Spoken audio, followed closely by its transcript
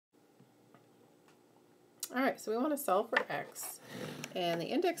All right, so we want to solve for x, and the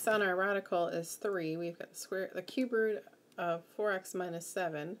index on our radical is 3. We've got the cube root of 4x minus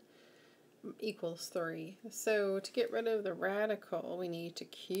 7 equals 3. So to get rid of the radical, we need to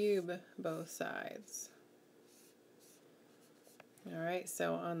cube both sides. All right,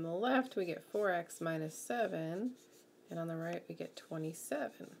 so on the left we get 4x minus 7, and on the right we get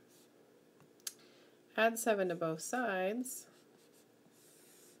 27. Add 7 to both sides,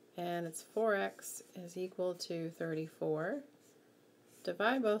 and it's 4x is equal to 34.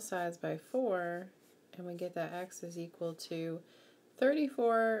 Divide both sides by 4, and we get that x is equal to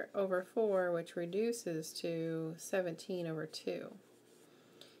 34 over 4, which reduces to 17 over 2.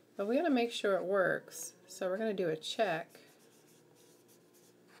 But we got to make sure it works, so we're going to do a check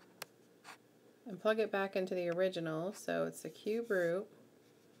and plug it back into the original. So it's the cube root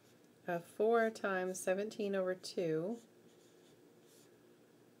of 4 times 17 over 2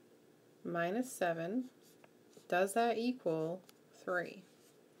 minus 7. Does that equal 3?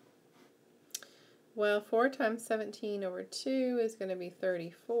 Well, 4 times 17 over 2 is going to be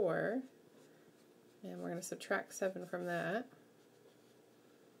 34, and we're going to subtract 7 from that.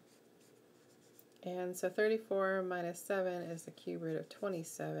 And so 34 minus 7 is the cube root of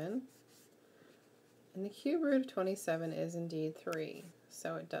 27, and the cube root of 27 is indeed 3,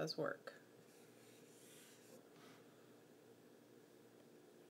 so it does work.